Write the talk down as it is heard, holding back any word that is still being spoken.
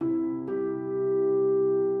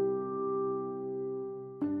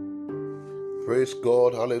Praise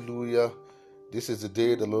God, hallelujah. This is the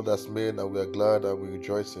day the Lord has made, and we are glad and we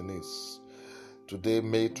rejoice in it. Today,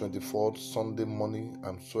 May 24th, Sunday morning,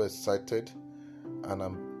 I'm so excited and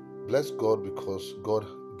I'm blessed God because God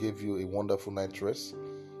gave you a wonderful night rest.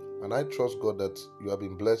 And I trust God that you have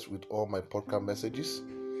been blessed with all my podcast messages.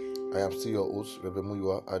 I am still your host, Reverend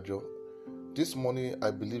Muyiwa Ajo. This morning,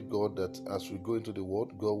 I believe God that as we go into the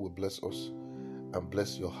world, God will bless us and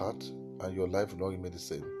bless your heart, and your life will not remain the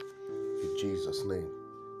same. In Jesus' name,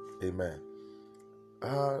 amen.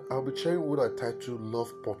 I'll be sharing what I title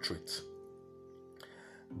Love Portrait.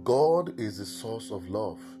 God is the source of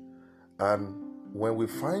love, and when we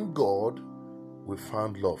find God, we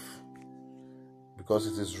find love. Because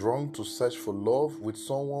it is wrong to search for love with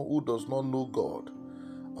someone who does not know God,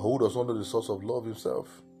 or who does not know the source of love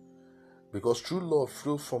himself. Because true love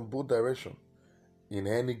flows from both directions, in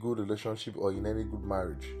any good relationship or in any good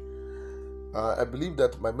marriage. I believe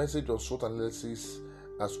that my message on SWOT analysis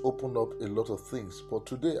has opened up a lot of things, but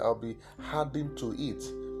today I'll be adding to it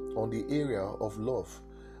on the area of love,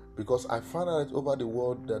 because I found out over the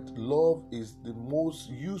world that love is the most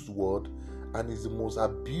used word and is the most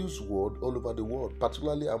abused word all over the world,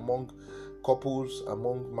 particularly among couples,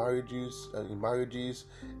 among marriages,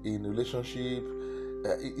 in relationship.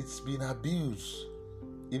 It's been abused.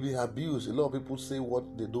 It's been abused. A lot of people say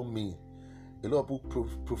what they don't mean. A lot of people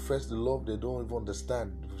profess the love they don't even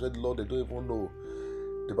understand. Profess the love they don't even know.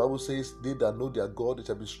 The Bible says, they that know their God, they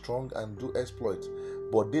shall be strong and do exploit.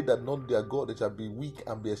 But they that know their God, they shall be weak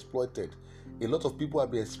and be exploited. A lot of people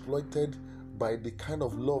have been exploited by the kind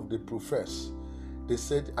of love they profess. They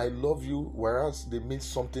said, I love you, whereas they mean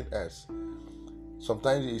something else.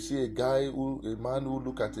 Sometimes you see a man who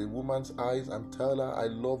look at a woman's eyes and tell her, I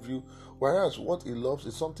love you, whereas what he loves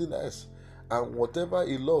is something else. And whatever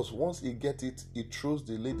he loves, once he gets it, he throws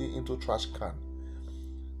the lady into trash can.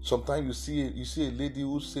 Sometimes you see a lady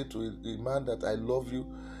who say to a man that I love you.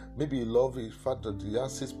 Maybe he loves the fact that he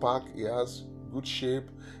has 6-pack, he has good shape,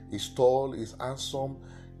 he's tall, he's handsome.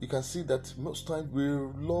 You can see that most times we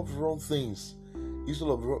love wrong things instead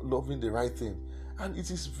of loving the right thing. And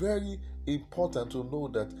it is very important to know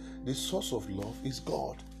that the source of love is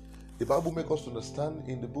God. The Bible makes us understand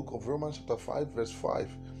in the book of Romans chapter 5 verse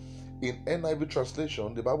 5. In NIV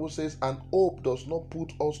translation, the Bible says, and hope does not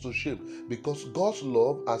put us to shame, because God's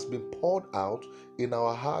love has been poured out in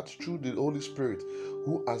our hearts through the Holy Spirit,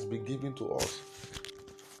 who has been given to us.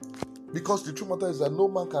 Because the true matter is that no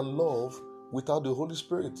man can love without the Holy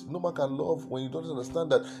Spirit. No man can love when you don't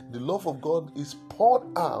understand that the love of God is poured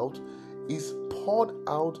out, is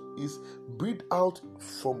breathed out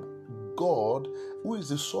from God, who is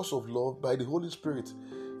the source of love, by the Holy Spirit.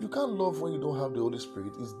 You can't love when you don't have the Holy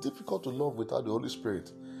Spirit. It's difficult to love without the Holy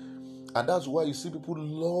Spirit. And that's why you see people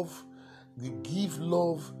they give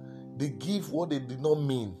what they did not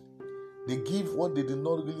mean. They give what they did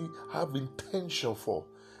not really have intention for.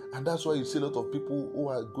 And that's why you see a lot of people who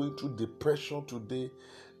are going through depression today,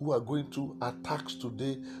 who are going through attacks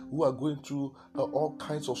today, who are going through all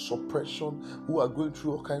kinds of suppression, who are going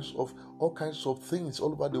through all kinds of things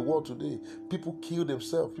all over the world today. People kill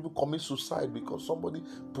themselves, people commit suicide because somebody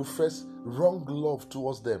professed wrong love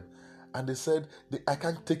towards them. And they said, I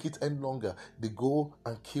can't take it any longer. They go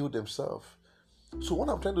and kill themselves. So what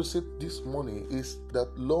I'm trying to say this morning is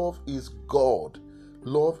that love is God.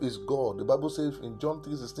 Love is God. The Bible says in John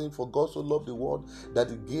 3:16, for God so loved the world that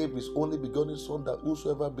he gave his only begotten Son, that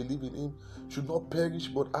whosoever believe in him should not perish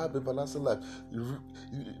but have everlasting life.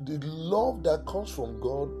 The love that comes from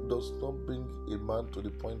God does not bring a man to the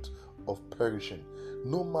point of perishing.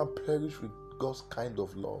 No man perish with God's kind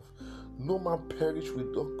of love. No man perish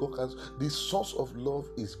with God's. The source of love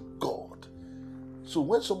is God. So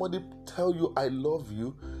when somebody tell you I love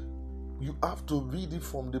you, you have to read it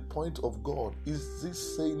from the point of God. Is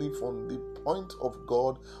this saying it from the point of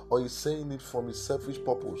God, or is saying it from his selfish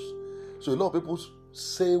purpose? So a lot of people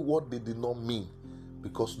say what they did not mean,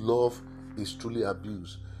 because love is truly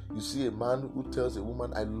abused. You see a man who tells a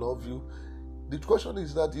woman, I love you. The question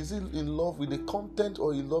is that, is he in love with the content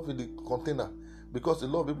or in love with the container? Because a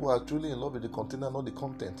lot of people are truly in love with the container, not the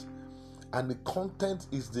content. And the content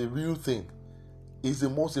is the real thing. Is the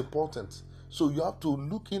most important. So you have to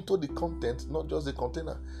look into the content, not just the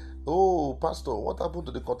container. Oh, pastor, what happened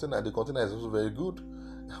to the container? The container is also very good.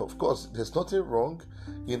 Of course, there's nothing wrong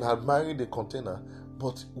in admiring the container,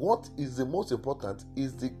 but what is the most important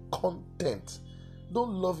is the content.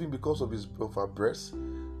 Don't love him because of her breasts.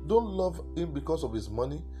 Don't love him because of his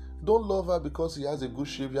money. Don't love her because he has a good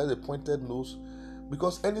shape, he has a pointed nose,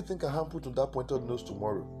 because anything can happen to that pointed nose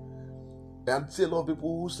tomorrow. And see a lot of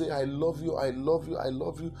people who say, I love you, I love you, I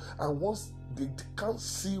love you. And once they can't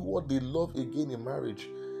see what they love again in marriage,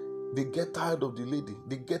 they get tired of the lady.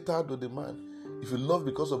 They get tired of the man. If you love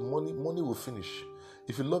because of money, money will finish.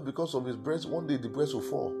 If you love because of his breast, one day the breast will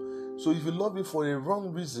fall. So if you love him for a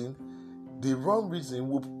wrong reason, the wrong reason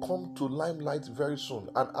will come to limelight very soon.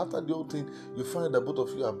 And after the whole thing, you find that both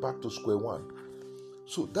of you are back to square one.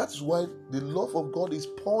 So that's why the love of God is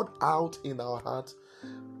poured out in our hearts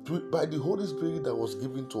by the Holy Spirit that was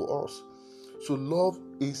given to us. So love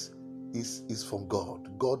is from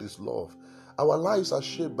God. God is love. Our lives are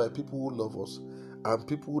shaped by people who love us and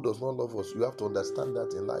people who does not love us. You have to understand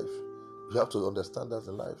that in life. You have to understand that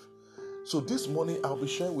in life. So this morning I'll be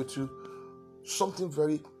sharing with you something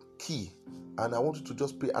very key, and I want you to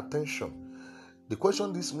just pay attention. The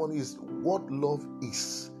question this morning is what love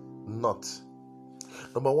is not.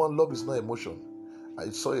 Number one, love is not emotion.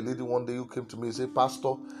 I saw a lady one day who came to me and said,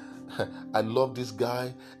 Pastor, I love this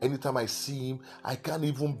guy. Anytime I see him, I can't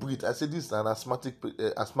even breathe. I said, this is an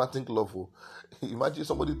asthmatic love. Imagine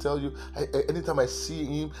somebody tell you, anytime I see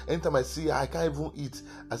him, anytime I see her, I can't even eat.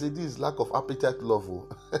 I said, this is lack of appetite love.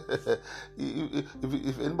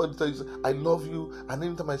 if anybody tells you, I love you, and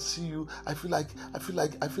anytime I see you, I feel like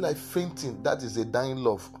fainting. That is a dying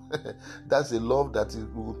love. That's a love that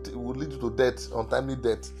will lead you to death, untimely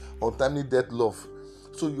death love.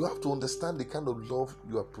 So you have to understand the kind of love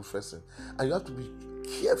you are professing. And you have to be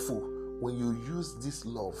careful when you use this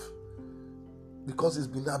love, because it's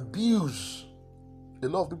been abused. A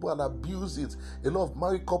lot of people have abused it. A lot of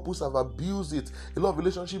married couples have abused it. A lot of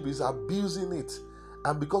relationships is abusing it.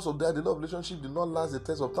 And because of that, a lot of relationships did not last the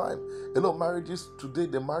test of time. A lot of marriages today,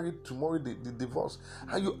 they married, tomorrow they divorce.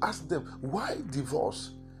 And you ask them, why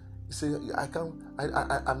divorce? You say,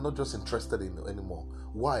 I'm not just interested in anymore.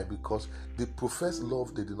 Why? Because they profess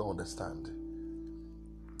love they did not understand.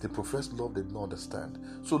 They profess love they did not understand.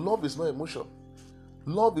 So love is not emotion.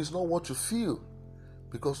 Love is not what you feel,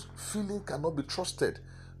 because feeling cannot be trusted.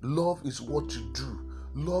 Love is what you do.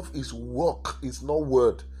 Love is work. It's not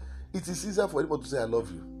word. It is easier for anyone to say I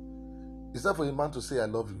love you. It's not for a man to say I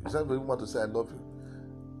love you. It's not for a woman to say I love you.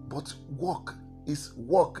 But work is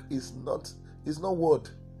not word.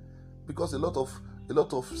 Because a lot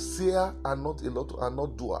of seer are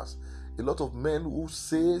not doers. A lot of men who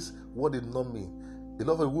says what they do not mean. A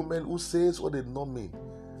lot of women who says what they do not mean.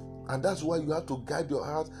 And that's why you have to guide your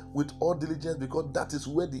heart with all diligence, because that is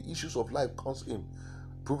where the issues of life comes in.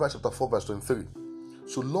 Proverbs chapter 4 verse 23.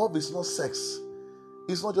 So love is not sex.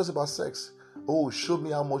 It's not just about sex. Oh, show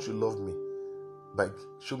me how much you love me. Like,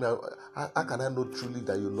 show me how can I know truly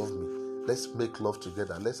that you love me? Let's make love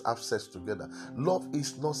together. Let's have sex together. Love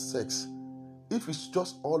is not sex. If it's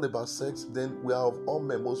just all about sex, then we are of all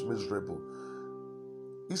men most miserable.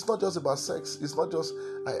 It's not just about sex. It's not just,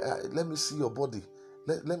 let me see your body.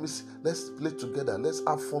 Let's play together. Let's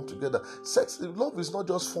have fun together. Love is not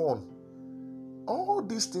just fun. All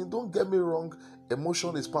these things, don't get me wrong,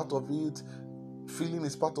 emotion is part of it, feeling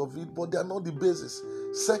is part of it, but they are not the basis.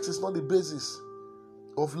 Sex is not the basis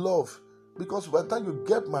of love. Because by the time you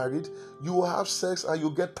get married, you will have sex and you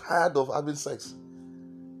get tired of having sex.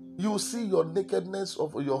 You will see your nakedness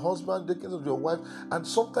of your husband, nakedness of your wife, and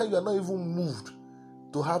sometimes you are not even moved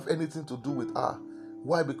to have anything to do with her.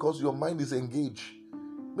 Why? Because your mind is engaged.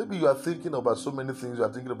 Maybe you are thinking about so many things. You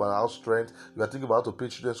are thinking about house rent. You are thinking about how to pay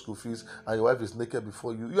children's school fees, and your wife is naked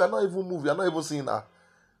before you. You are not even moved. You are not even seeing her.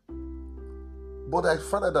 But I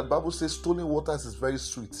find out that the Bible says stolen waters is very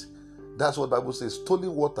sweet. That's what the Bible says.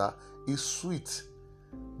 Stolen water is sweet.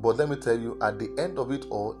 But let me tell you, at the end of it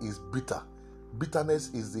all is bitter.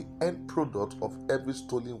 Bitterness is the end product of every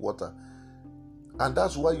stolen water. And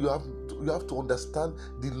that's why you have to understand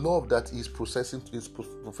the love that is professing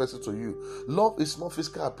to you. Love is not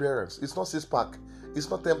physical appearance. It's not 6-pack. It's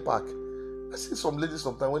not 10-pack. I see some ladies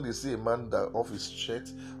sometimes when they see a man that off his shirt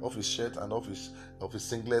and off his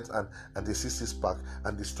singlet and they see 6-pack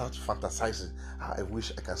and they start fantasizing. I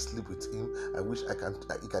wish I can sleep with him. I wish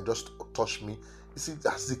he can just touch me. You see,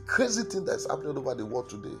 that's the crazy thing that's happening over the world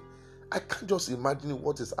today. I can't just imagine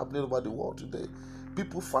what is happening over the world today.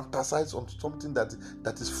 People fantasize on something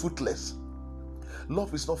that is fruitless.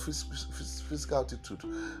 Love is not physical attitude.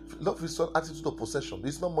 Love is not attitude of possession.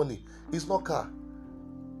 It's not money. It's not car.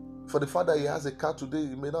 For the fact that he has a car today,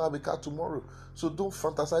 he may not have a car tomorrow. So don't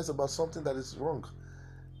fantasize about something that is wrong.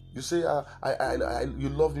 You say, you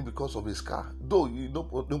love him because of his car. Though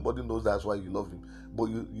nobody knows that's why you love him. But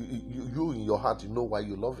you in your heart, you know why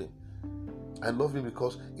you love him. I love him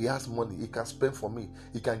because he has money. He can spend for me.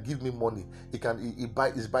 He can give me money. He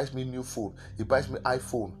buys me new phone. He buys me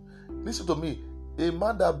iPhone. Listen to me. A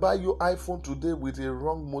man that buy you iPhone today with a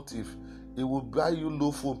wrong motive He will buy you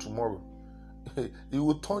low phone tomorrow. He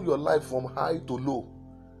will turn your life from high to low.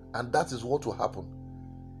 And that is what will happen.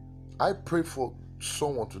 I pray for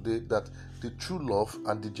someone today that the true love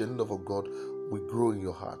and the genuine love of God will grow in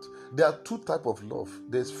your heart. There are two types of love.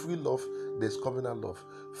 There's free love, there's covenant love.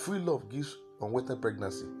 Free love gives unwanted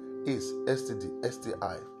pregnancy, AIDS, STD,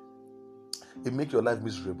 STI. It makes your life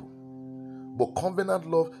miserable. But covenant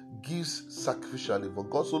love gives sacrificially. For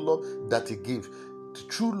God so loved that He gave. The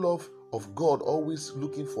true love of God always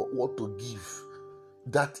looking for what to give.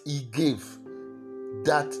 That He gave.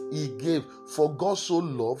 That He gave. For God so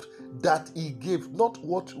loved that He gave. Not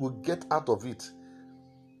what we get out of it.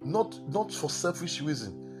 Not for selfish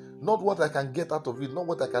reason. Not what I can get out of it. Not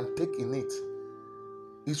what I can take in it.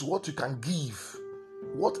 It's what you can give.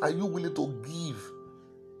 What are you willing to give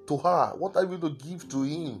to her? What are you willing to give to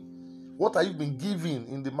him? What have you been giving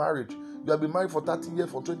in the marriage? You have been married for 30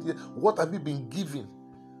 years, for 20 years. What have you been giving?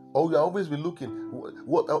 Or you have always been looking,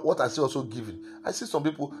 what I see also giving. I see some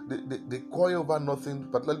people, they quarrel over nothing,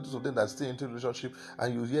 particularly those of them that stay into a relationship,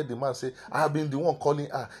 and you hear the man say, I have been the one calling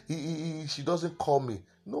her. She doesn't call me.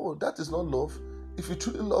 No, that is not love. If you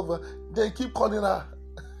truly love her, then keep calling her.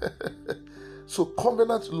 So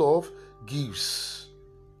covenant love gives.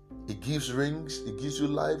 It gives rings, it gives you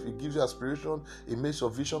life, it gives you aspiration, it makes your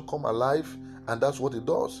vision come alive, and that's what it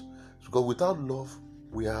does. Because without love,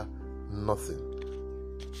 we are nothing.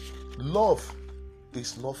 Love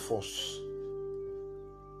is not force.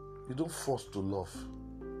 You don't force to love.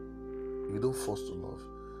 You don't force to love.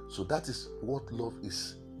 So that is what love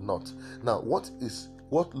is not. Now, what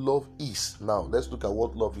love is now? Let's look at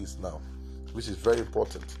what love is now, which is very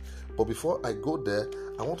important. But before I go there,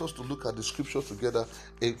 I want us to look at the scripture together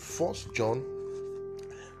in 1 John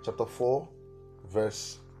chapter 4,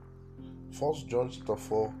 verse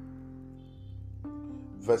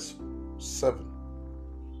 7.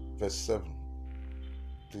 Verse 7.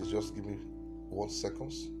 Please just give me 1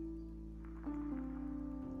 second.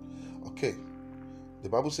 Okay. The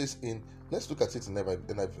Bible says let's look at it in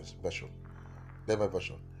NIV version. The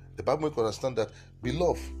Bible makes us understand that,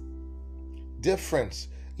 beloved, dear friends,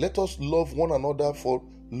 let us love one another, for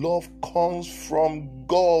love comes from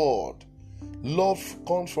God. Love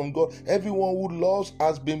comes from God. Everyone who loves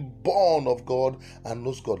has been born of God and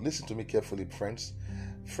knows God. Listen to me carefully, friends,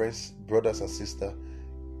 brothers and sisters.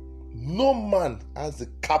 No man has the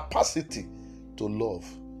capacity to love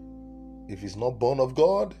if he's not born of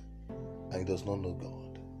God and he does not know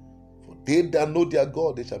God. For they that know their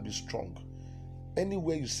God, they shall be strong.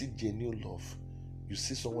 Anywhere you see genuine love, you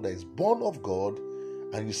see someone that is born of God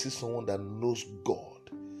and you see someone that knows God.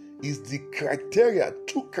 Is the criteria,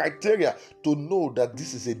 two criteria to know that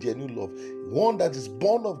this is a genuine love. One that is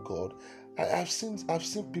born of God. I've seen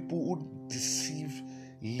people who deceive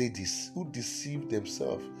ladies, who deceive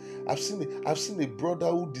themselves. I've seen a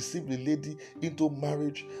brother who deceived a lady into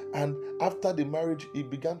marriage, and after the marriage, he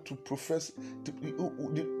began to profess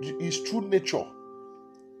his true nature.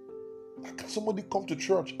 How can somebody come to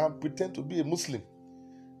church and pretend to be a Muslim?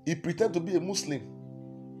 He pretend to be a Muslim.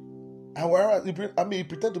 And whereas he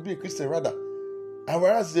pretend to be a Christian rather, and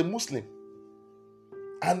whereas he's a Muslim,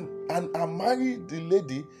 and married the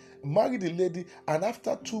lady, and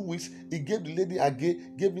after 2 weeks he gave the lady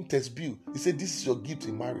gave him tasbih. He said, "This is your gift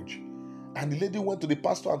in marriage." And the lady went to the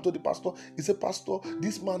pastor and told the pastor. He said, "Pastor,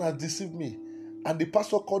 this man has deceived me." And the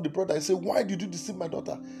pastor called the brother and said, "Why did you deceive my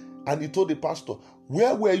daughter?" And he told the pastor,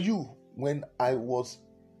 "Where were you when I was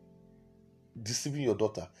deceiving your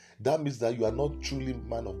daughter?" That means that you are not truly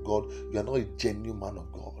man of God. You are not a genuine man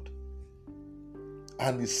of God.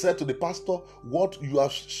 And he said to the pastor, "What you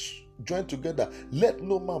have joined together, let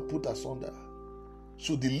no man put asunder."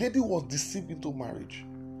 So the lady was deceived into marriage.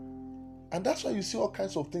 And that's why you see all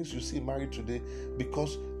kinds of things you see in marriage today,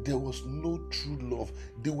 because there was no true love.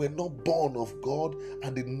 They were not born of God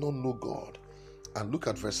and did not know God. And look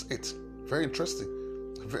at verse 8. Very interesting.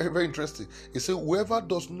 Very, very interesting. It says, whoever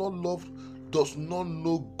does not love does not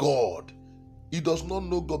know God. He does not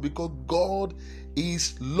know God, because God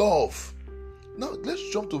is love. Now, let's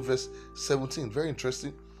jump to verse 17. Very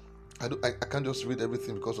interesting. I can't just read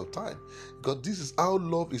everything because of time. God, this is how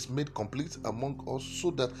love is made complete among us, so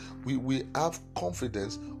that we have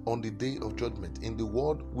confidence on the day of judgment. In the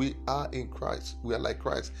world, we are in Christ. We are like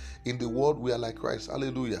Christ. In the world, we are like Christ.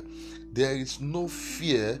 Hallelujah. There is no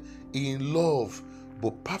fear in love,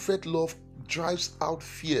 but perfect love drives out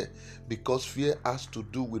fear, because fear has to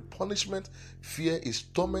do with punishment. Fear is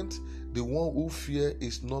torment. The one who fear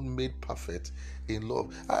is not made perfect in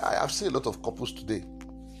love. I have seen a lot of couples today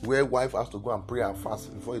where wife has to go and pray and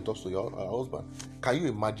fast before he talks to her husband. Can you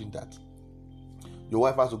imagine that? Your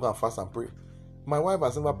wife has to go and fast and pray. My wife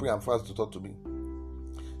has never prayed and fasted to talk to me.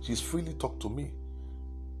 She's freely talked to me.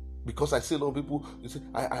 Because I see a lot of people, you say,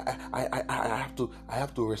 I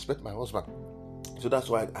have to respect my husband. So that's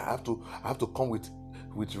why I have to come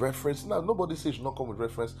with reference. Now, nobody says you should not come with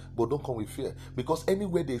reference, but don't come with fear. Because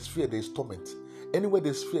anywhere there's fear, there's torment. Anywhere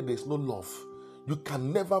there's fear, there's no love. You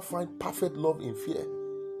can never find perfect love in fear.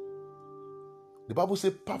 The Bible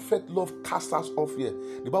says perfect love casts us off fear.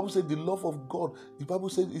 The Bible says the love of God, the Bible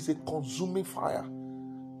says it's a consuming fire.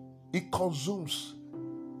 It consumes.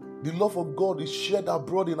 The love of God is shed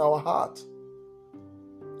abroad in our heart.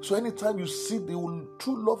 So anytime you see the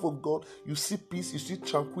true love of God, you see peace, you see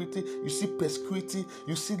tranquility, you see perspicuity,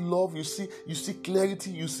 you see love, you see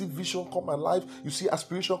clarity, you see vision come alive, you see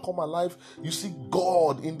aspiration come alive, you see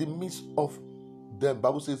God in the midst of them. The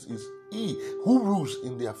Bible says is He who rules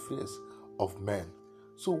in the affairs of men.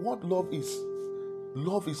 So what love is?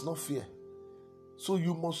 Love is not fear. So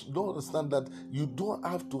you must understand that you don't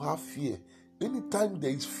have to have fear. Anytime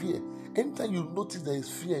there is fear, anytime you notice there is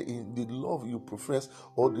fear in the love you profess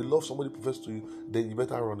or the love somebody professes to you, then you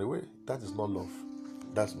better run away. That is not love.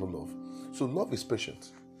 That's not love. So love is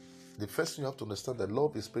patient. The first thing you have to understand that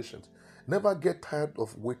love is patient. Never get tired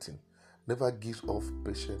of waiting. Never give up.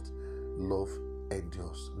 Patient love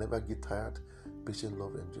endures. Never get tired. Patient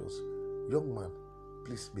love endures. Young man,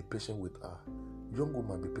 please be patient with her. Young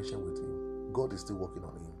woman, be patient with him. God is still working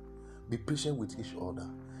on him. Be patient with each other.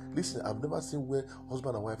 Listen, I've never seen where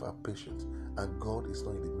husband and wife are patient and God is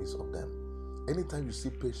not in the midst of them. Anytime you see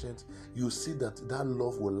patience, you see that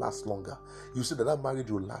love will last longer. You see that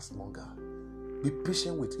marriage will last longer. Be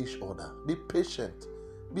patient with each other. Be patient.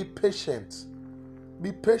 Be patient.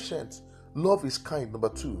 Be patient. Love is kind. Number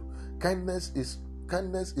 2, kindness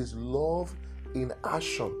is love in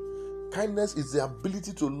action. Kindness is the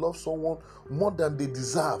ability to love someone more than they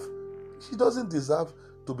deserve. She doesn't deserve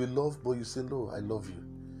to be loved, but you say, no, I love you.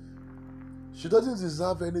 She doesn't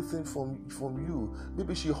deserve anything from you.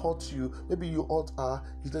 Maybe she hurt you. Maybe you hurt her.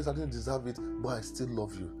 She doesn't deserve it, but I still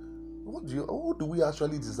love you. What do we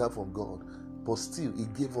actually deserve from God? But still, He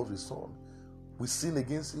gave us His Son. We sin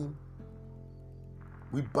against Him.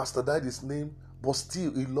 We bastardized His name, but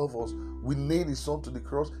still He loves us. We nailed His Son to the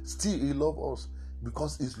cross. Still He loves us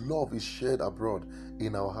because His love is shared abroad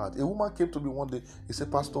in our heart. A woman came to me one day. He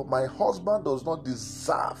said, Pastor, my husband does not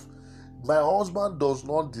deserve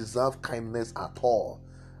kindness at all.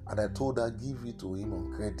 And I told her, give it to him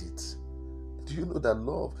on credit. Do you know that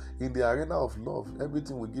love, in the arena of love,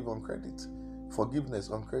 everything we give on credit. Forgiveness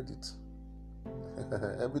on credit.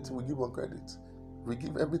 Everything we give on credit. We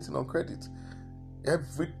give everything on credit.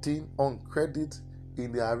 Everything on credit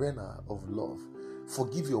in the arena of love.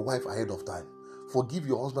 Forgive your wife ahead of time. Forgive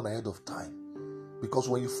your husband ahead of time. Because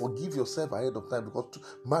when you forgive yourself ahead of time, because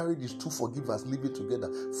marriage is two forgivers living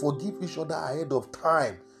together, forgive each other ahead of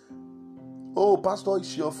time. Oh, Pastor,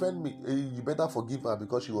 she offended me. You better forgive her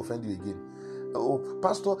because she will offend you again. Oh,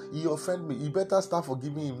 Pastor, he offended me. You better start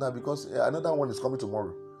forgiving him now because another one is coming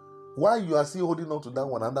tomorrow. While you are still holding on to that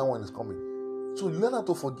one, another one is coming. So learn how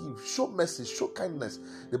to forgive. Show mercy. Show kindness.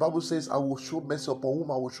 The Bible says, I will show mercy upon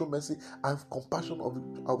whom I will show mercy, and compassion of it,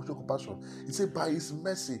 I will show compassion. It says, by His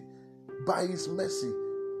mercy,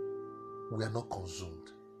 we are not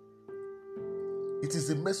consumed. It is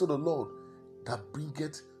the mercy of the Lord that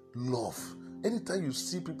bringeth love. Anytime you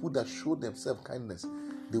see people that show themselves kindness,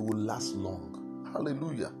 they will last long.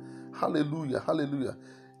 Hallelujah. Hallelujah. Hallelujah.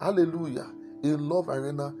 Hallelujah. In love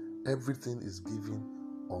arena, everything is given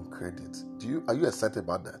on credit. Are you excited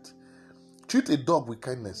about that? Treat a dog with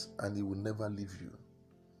kindness and he will never leave you.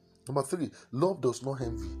 Number 3, love does not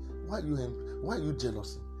envy. Why are you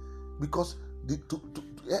jealous? Because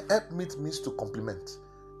helpmeet means to complement.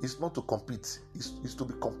 It's not to compete. It's to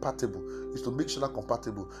be compatible. It's to make sure that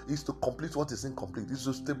compatible. It's to complete what is incomplete. It's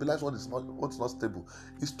to stabilize what's not stable.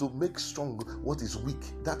 It's to make strong what is weak.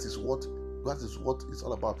 That is what it's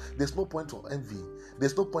all about. There's no point for envy.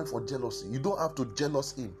 There's no point for jealousy. You don't have to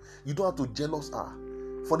jealous him. You don't have to jealous her.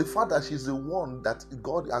 For the fact that she's the one that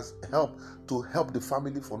God has helped to help the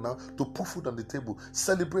family for now, to put food on the table,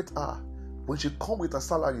 celebrate her. When she come with her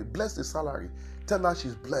salary, bless the salary. Tell her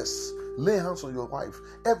she's blessed. Lay hands on your wife.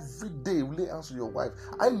 Every day, lay hands on your wife.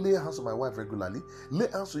 I lay hands on my wife regularly. Lay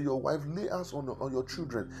hands on your wife. Lay hands on your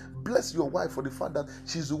children. Bless your wife for the fact that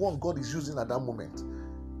she's the one God is using at that moment.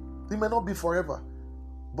 It may not be forever.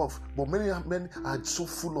 But many are so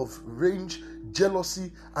full of rage,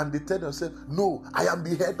 jealousy, and they tell themselves, no, I am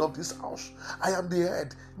the head of this house. I am the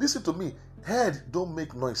head. Listen to me. Head don't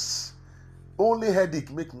make noise. Only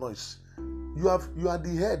headache make noise. You are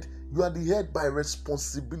the head. You are the head by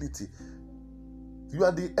responsibility. You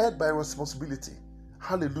are the head by responsibility.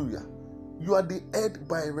 Hallelujah. You are the head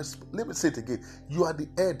by let me say it again. You are the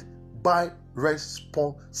head by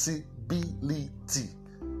responsibility.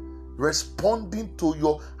 Responding to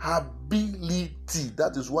your ability.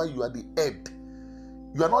 That is why you are the head.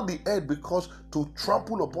 You are not the head because to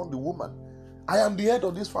trample upon the woman. I am the head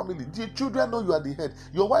of this family. The children know you are the head.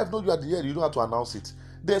 Your wife knows you are the head. You don't have to announce it.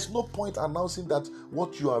 There's no point announcing that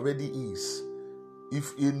what you already is.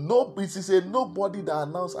 If it is a nobody that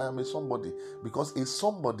announces I am a somebody, because a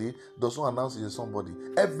somebody does not announce he is somebody.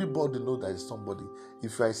 Everybody knows that is somebody.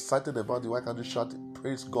 If you are excited about it, why can't you shout,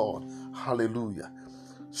 praise God, hallelujah?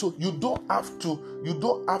 So you don't have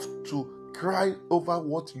to cry over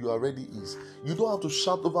what you already is. You don't have to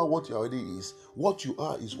shout over what you already is. What you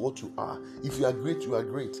are is what you are. If you are great, you are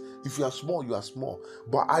great. If you are small, you are small.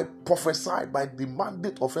 But I prophesy by the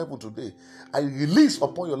mandate of heaven today. I release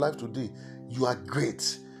upon your life today. You are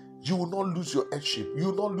great. You will not lose your headship. You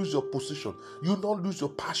will not lose your position. You will not lose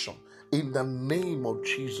your passion. In the name of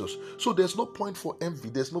Jesus. So there's no point for envy.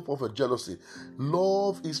 There's no point for jealousy.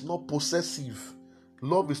 Love is not possessive.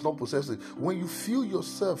 Love is not possessive. When you feel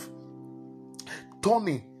yourself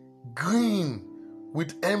turning green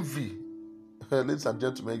with envy, ladies and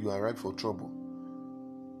gentlemen, you are ripe for trouble.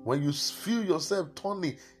 When you feel yourself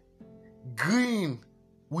turning green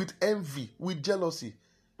with envy, with jealousy,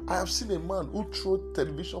 I have seen a man who threw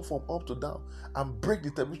television from up to down and break the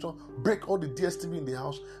television, break all the DSTV in the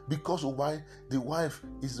house because of why the wife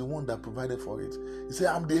is the one that provided for it. He said,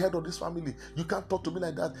 I'm the head of this family. You can't talk to me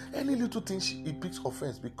like that. Any little thing he picks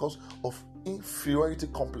offense because of inferiority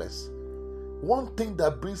complex. One thing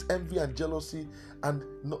that brings envy and jealousy and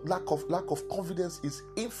lack of confidence is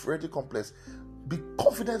inferiority complex. Be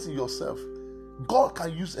confident in yourself. God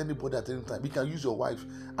can use anybody at any time. He can use your wife.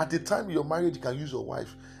 At the time of your marriage, He can use your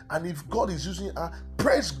wife. And if God is using her,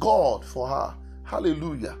 praise God for her.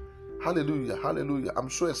 Hallelujah. Hallelujah. Hallelujah. I'm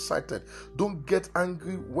so excited. Don't get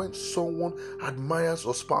angry when someone admires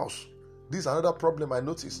your spouse. This is another problem I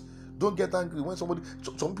notice. Don't get angry when some people,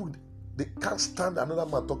 they can't stand another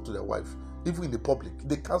man talk to their wife. Even in the public.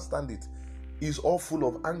 They can't stand it. It's all full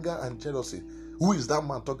of anger and jealousy. Who is that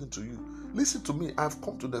man talking to you? Listen to me, I've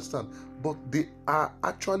come to understand, but they are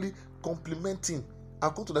actually complimenting.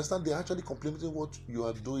 I've come to understand they are actually complimenting what you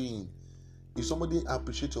are doing. If somebody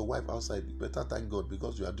appreciates your wife outside, you better thank God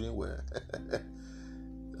because you are doing well.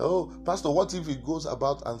 Oh, Pastor, what if he goes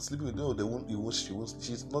about and sleeping with them?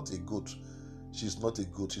 She's not a goat. She's not a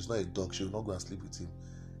goat. She's not a dog. She will not go and sleep with him.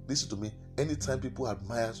 Listen to me. Anytime people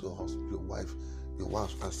admire your husband, your wife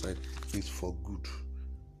outside, it's for good.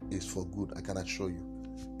 It's for good. I can assure you.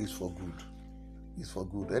 It's for good. It's for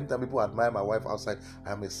good. Anytime people admire my wife outside,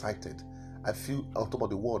 I am excited. I feel out of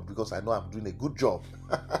the world because I know I'm doing a good job.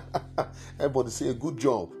 Everybody say a good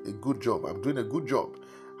job. A good job. I'm doing a good job.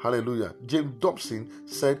 Hallelujah. James Dobson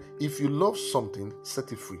said, if you love something,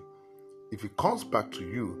 set it free. If it comes back to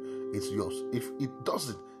you, it's yours. If it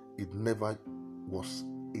doesn't, it never was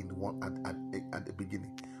in one at the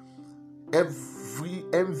beginning. Every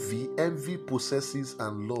envy possesses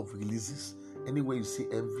and love releases. Anywhere you see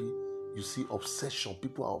envy, you see obsession.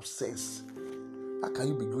 People are obsessed. How can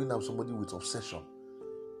you be going out with somebody with obsession?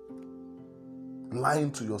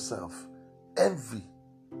 Lying to yourself. Envy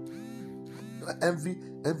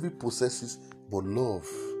possesses, but love,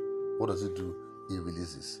 what does it do? It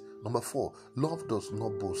releases. Number 4, love does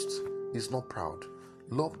not boast. It's not proud.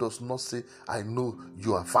 Love does not say, I know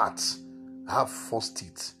you are fat, have false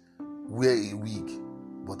teeth, wear a wig,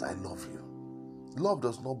 but I love you. Love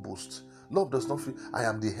does not boast. Love does not feel, I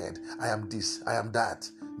am the head, I am this, I am that.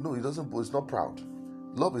 No, it doesn't boast. It's not proud.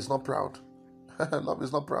 Love is not proud. Love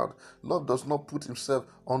is not proud. Love does not put himself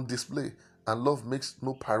on display, and love makes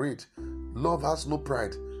no parade. Love has no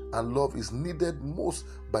pride, and love is needed most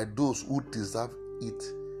by those who deserve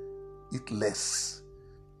it less.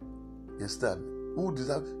 Yes, that who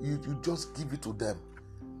deserve you just give it to them,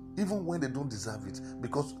 even when they don't deserve it,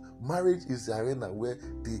 because marriage is the arena where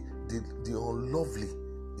the unlovely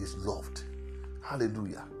is loved.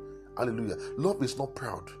 Hallelujah. Hallelujah. Love is not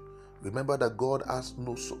proud. Remember that God has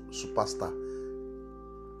no superstar.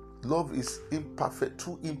 Love is imperfect.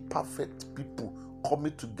 Two imperfect people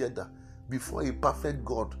coming together before a perfect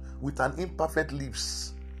God with an imperfect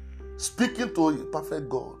lips, speaking to a perfect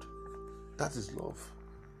God. That is love.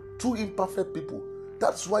 Two imperfect people.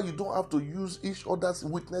 That's why you don't have to use each other's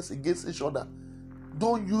witness against each other.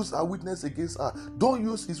 Don't use our witness against her. Don't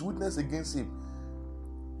use his witness against him.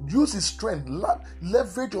 Use his strength.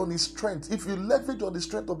 Leverage on his strength. If you leverage on the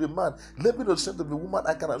strength of the man, leverage on the strength of the woman,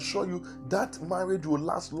 I can assure you that marriage will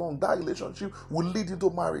last long. That relationship will lead into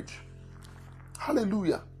marriage.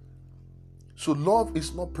 Hallelujah. So love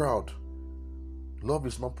is not proud. Love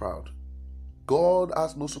is not proud. God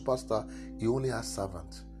has no superstar. He only has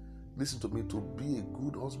servant. Listen to me. To be a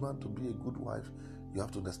good husband, to be a good wife, you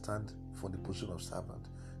have to understand from the position of servant.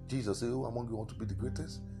 Jesus said, who among you want to be the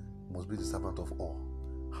greatest? Must be the servant of all.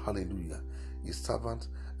 Hallelujah. His servants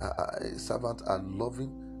are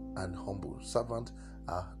loving and humble. Servants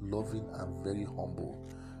are loving and very humble.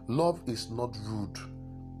 Love is not rude.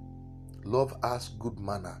 Love has good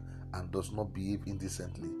manner and does not behave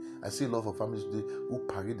indecently. I see a lot of families today who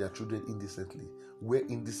parade their children indecently, wear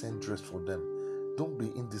indecent dress for them. Don't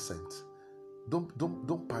be indecent.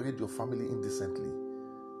 Don't parade your family indecently.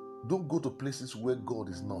 Don't go to places where God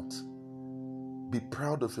is not. Be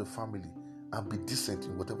proud of your family and be decent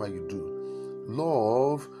in whatever you do.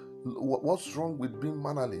 Love, what's wrong with being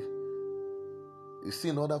mannerly? You see,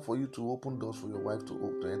 in order for you to open doors for your wife to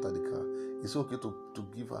enter the car, it's okay to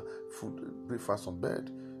give her food, breakfast on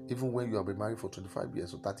bed, even when you have been married for 25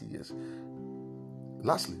 years or 30 years.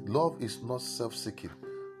 Lastly, love is not self-seeking.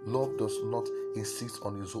 Love does not insist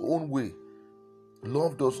on its own way.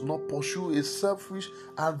 Love does not pursue a selfish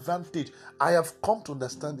advantage. I have come to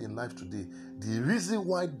understand in life today the reason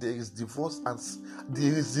why there is divorce and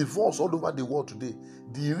there is divorce all over the world today.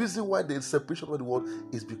 The reason why there is separation all over the world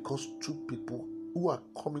is because two people who are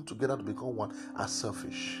coming together to become one are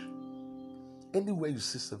selfish. Anywhere you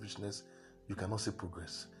see selfishness, you cannot see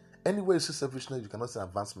progress. Anywhere you see selfishness, you cannot see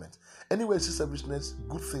advancement. Anywhere you see selfishness,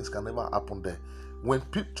 good things can never happen there. When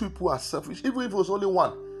two people are selfish, even if it was only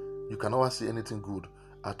one, you can never see anything good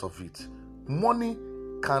out of it. Money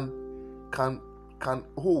can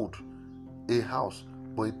hold a house,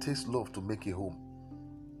 but it takes love to make a home.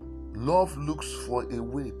 Love looks for a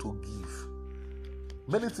way to give.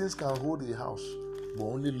 Many things can hold a house, but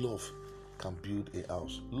only love can build a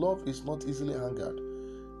house. Love is not easily angered.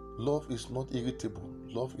 Love is not irritable.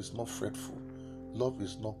 Love is not fretful. Love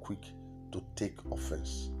is not quick to take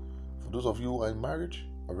offense. For those of you who are in marriage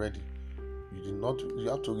already, you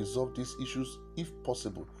have to resolve these issues if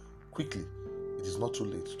possible quickly. It is not too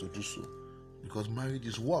late to do so, because marriage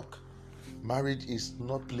is work. Marriage is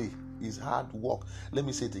not play. It's hard work. Let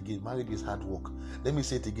me say it again. Marriage is hard work. Let me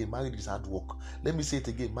say it again. Marriage is hard work. Let me say it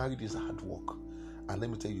again. Marriage is hard work. And let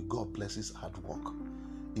me tell you, God blesses hard work.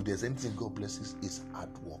 If there's anything God blesses, it's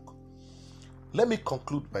hard work. Let me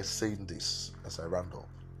conclude by saying this as I round up.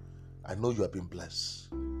 I know you have been blessed.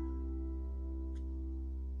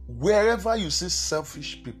 Wherever you see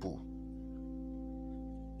selfish people,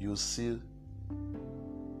 you see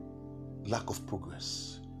lack of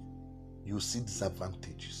progress. You see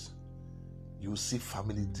disadvantages. You see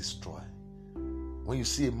family destroy. When you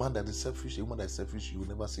see a man that is selfish, a woman that is selfish, you will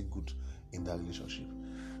never see good in that relationship.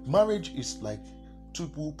 Marriage is like two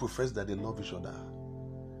people who profess that they love each other.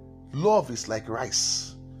 Love is like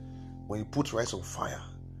rice. When you put rice on fire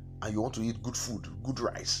and you want to eat good food, good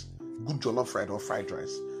rice, good jollof rice or fried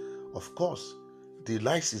rice, of course, the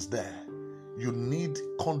rice is there. You need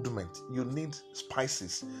condiment, you need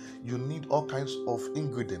spices, you need all kinds of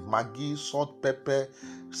ingredients, maggi, salt, pepper,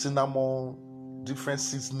 cinnamon, different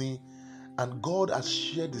seasoning. And God has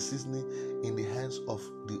shared the seasoning in the hands of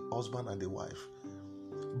the husband and the wife.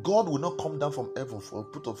 God will not come down from heaven for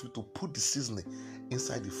both of you to put the seasoning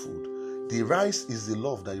inside the food. The rice is the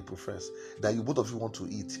love that you profess, that you both of you want to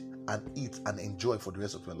eat and enjoy for the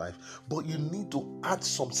rest of your life. But you need to add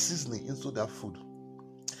some seasoning into that food.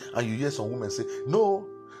 And you hear some women say, no,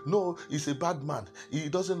 he's a bad man. He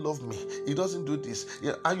doesn't love me. He doesn't do this.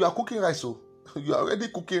 Yeah, and you are cooking rice, so you are already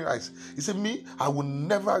cooking rice. He said, me, I will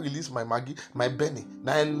never release my Maggi, my Benny.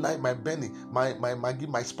 Now I like my Benny, my Maggi,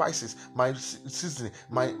 my spices, my seasoning,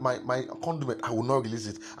 my condiment. I will not release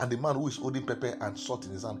it. And the man who is holding pepper and salt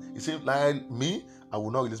in his hand, he said, like me, I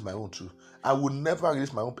will not release my own too. I will never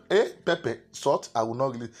release my own pepper, salt. I will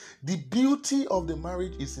not release. The beauty of the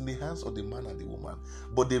marriage is in the hands of the man and the woman,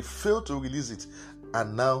 but they fail to release it.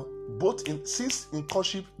 And now, since in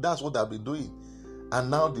courtship, that's what they've been doing. And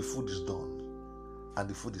now the food is done. And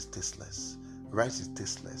the food is tasteless. Rice is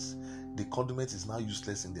tasteless. The condiment is now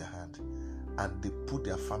useless in their hand. And they put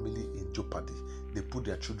their family in jeopardy. They put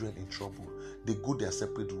their children in trouble. They go their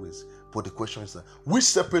separate ways. But the question is, which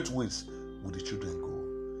separate ways will the children go?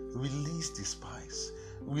 Release the spice.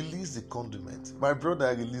 Release the condiment. My brother,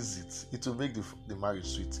 I release it. It will make the marriage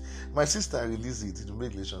sweet. My sister, I release it. It will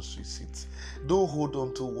make the relationship sweet. Don't hold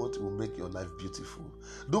on to what will make your life beautiful.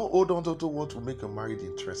 Don't hold on to what will make your marriage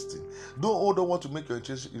interesting. Don't hold on to what will make your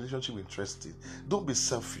relationship interesting. Don't be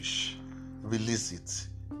selfish. Release it.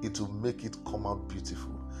 It will make it come out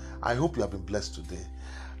beautiful. I hope you have been blessed today.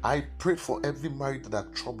 I pray for every marriage that are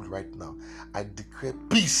troubled right now. I declare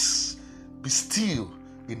peace. Be still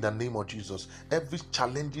in the name of Jesus. Every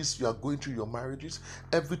challenges you are going through your marriages,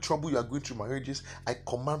 every trouble you are going through marriages, I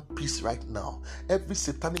command peace right now. Every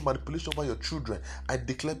satanic manipulation over your children, I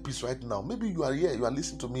declare peace right now. Maybe you are here, you are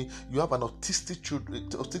listening to me, you have an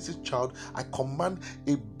autistic child. I command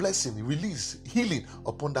a blessing, release, healing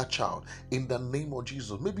upon that child in the name of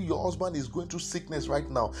Jesus. Maybe your husband is going through sickness right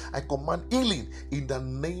now. I command healing in the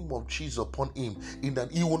name of Jesus upon him. In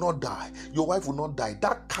that he will not die. Your wife will not die.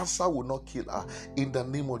 That cancer will not kill her. In the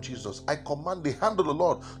name of Jesus, I command the hand of the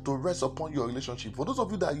Lord to rest upon your relationship. For those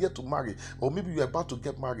of you that are yet to marry, or maybe you are about to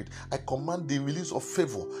get married, I command the release of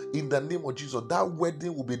favor in the name of Jesus. That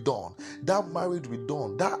wedding will be done. That marriage will be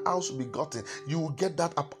done. That house will be gotten. You will get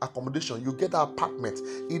that accommodation. You get that apartment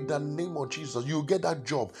in the name of Jesus. You will get that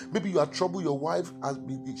job. Maybe you are troubled. Your wife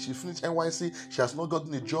she finished NYC. She has not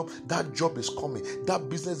gotten a job. That job is coming. That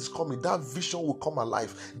business is coming. That vision will come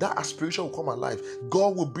alive. That aspiration will come alive.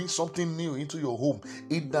 God will bring something new into your home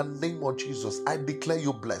in the name of Jesus. I declare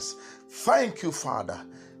you blessed. Thank you, Father.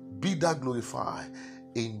 Be that glorified.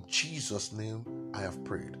 In Jesus' name I have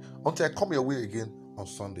prayed. Until I come your way again on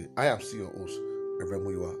Sunday, I am still your host, Reverend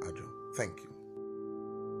Muyiwa Ajo. Thank you.